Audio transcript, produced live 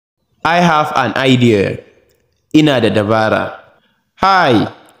I have an idea. Ina da dabara. Hi,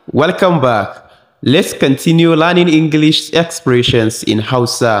 welcome back. Let's continue learning English expressions in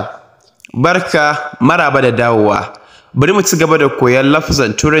Hausa. Barka, maraba da dawowa. Bari mu ci gaba da koyon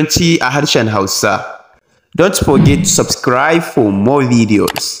lafazan Turanci a harshen Hausa. Don't forget to subscribe for more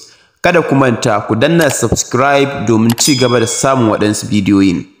videos. Kada ku manta ku danna subscribe domin ci gaba da samun waɗansu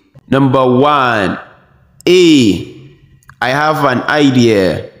bidiyoyin. Number 1. I have an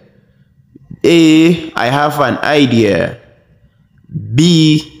idea. I have an idea.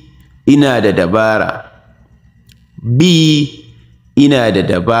 B. Ina da dabara. B. Ina da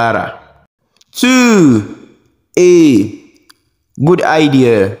dabara. 2. Good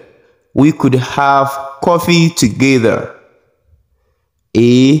idea. We could have coffee together.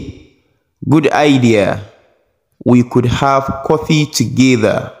 Good idea. We could have coffee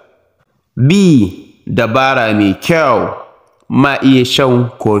together. B. Dabara mai kyau. Ma iya shan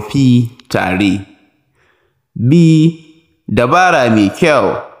kofi tare. B. Dabara mai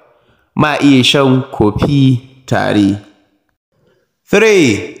kyau. Ma iya shan kofi tare.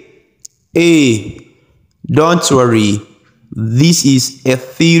 3. Don't worry. This is a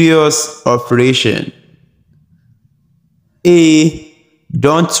serious operation.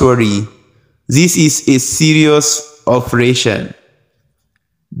 Don't worry. This is a serious operation.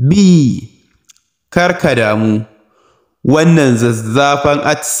 B. Kar ka damu. Wannan zazzafan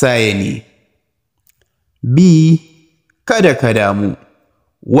atisaye ne. B. Kada ka damu.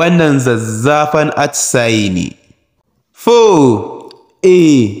 Wannan zazzafan atisaye ne. 4.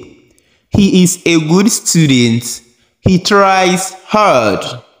 He is a good student. He tries hard.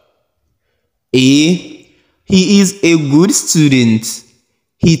 He is a good student.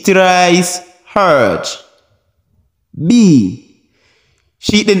 He tries hard. B.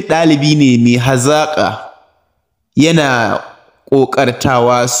 Shi ɗin ɗalibi ne mai hazaƙa. Yana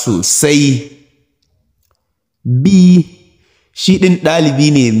ƙoƙartawa sosai. B. Shi ɗin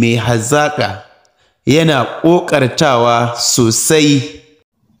ɗalibi ne mai hazaƙa. Yana ƙoƙartawa sosai.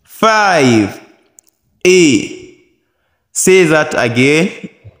 5. Say that again.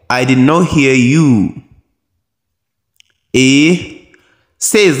 I did not hear you.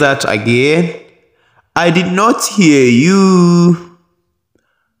 Say that again. I did not hear you.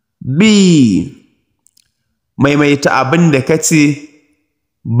 B. Maimaita abin da kace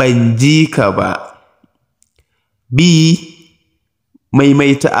ban ji ka ba. B.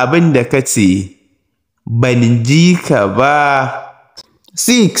 Maimaita abin da kace ban ji ka ba.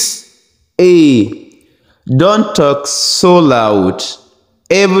 6. Don't talk so loud.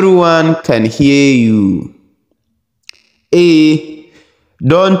 Everyone can hear you.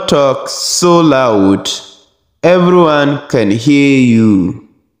 Don't talk so loud. Everyone can hear you.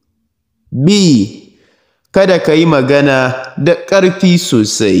 B. Kada ka yi magana da ƙarfi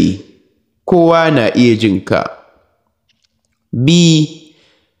sosai. Kowa na iya jinka. B.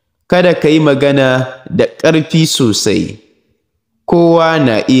 Kada ka yi magana da ƙarfi sosai. Kowa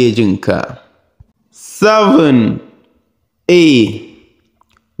na iya jinka. 7.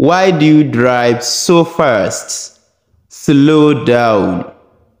 Why do you drive so fast? Slow down.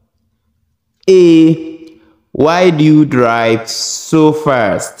 Why do you drive so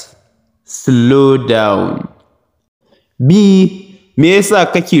fast? Slow down. B. Me yasa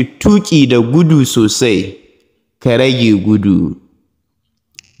kake tuƙi da gudu sosai? Ka rage gudu.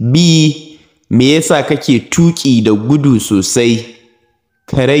 B. Me yasa kake tuƙi da gudu sosai?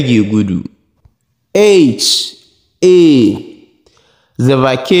 Ka rage gudu. 8. The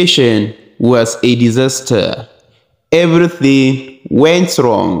vacation was a disaster. Everything went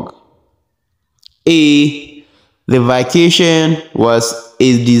wrong. The vacation was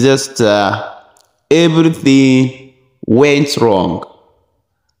a disaster. Everything went wrong.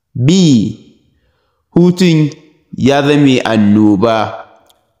 B. Hutun ya zame annoba.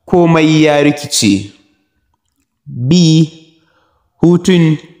 Komai ya rikice. B.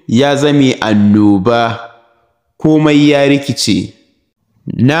 Hutun ya zame annoba. Komai ya rikice.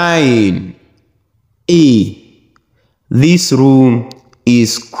 9. This room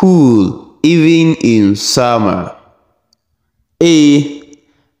is cool even in summer.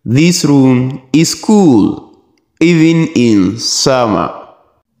 This room is cool even in summer.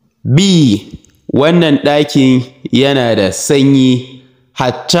 B. Wannan ɗakin yana da sanyi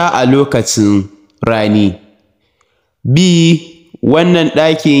hatta a lokacin rani. B. Wannan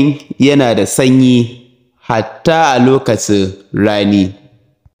ɗakin yana da sanyi hatta a lokacin rani.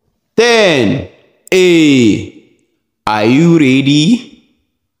 10. Are you ready?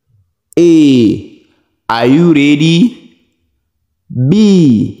 Are you ready?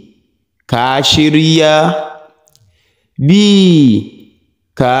 B. Ka shirya? B.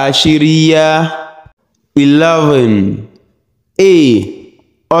 Ka shirya. 11. A.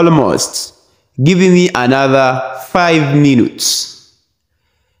 Almost. Give me another 5 minutes.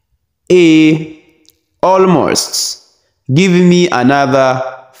 A. Almost. Give me another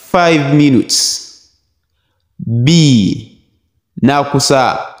 5 minutes. B. Na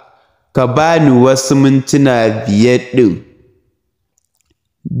kusa. Ka bani wasu mintuna 5 ɗin.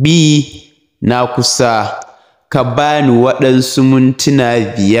 B. Na kusa. Ka bani waɗansu mintuna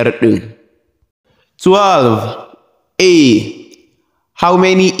 5 ɗin. 12. A. How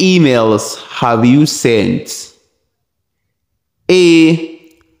many emails have you sent? A.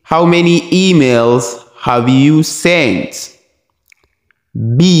 How many emails have you sent?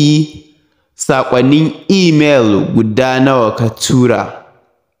 B. Saƙonnin email guda nawa ka tura?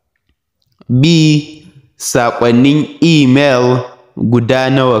 B. Saƙonnin email guda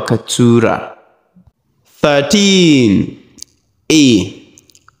nawa ka tura? 13. A.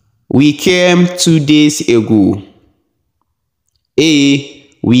 We came 2 days ago. A.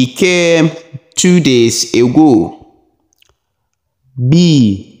 We came 2 days ago.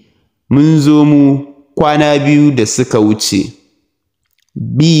 B. Mun zo mu kwana 2 da suka wuce.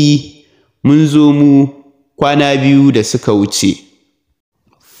 B. Mun zo mu kwana 2 da suka wuce.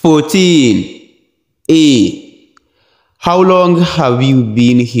 14. A. How long have you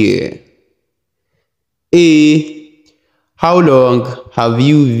been here? A. How long have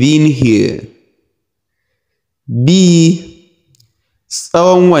you been here? B.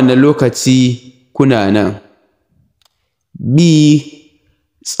 Tsawon wane lokaci kuna nan? B.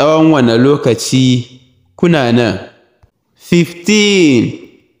 Tsawon wane lokaci kuna nan? 15.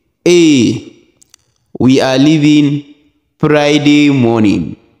 A. We are leaving Friday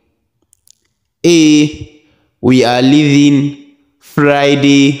morning. A. We are leaving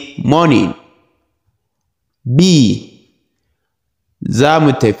Friday morning. B. Za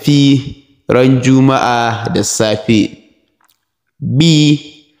mu tafi ran Juma'a da safe. B.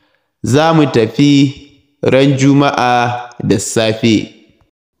 Za mu tafi ran Juma'a da safe.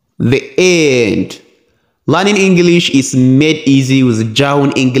 The end. Learning English is made easy with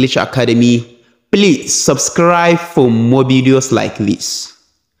Jahun English Academy. Please subscribe for more videos like this.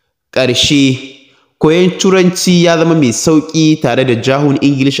 Ƙarshe, koyon Turanci ya zama mai sauƙi tare da Jahun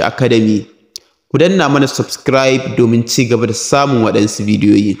English Academy. Ku danna mana subscribe domin ci gaba da samun waɗansu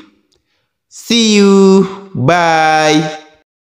bidiyoyi. See you. Bye.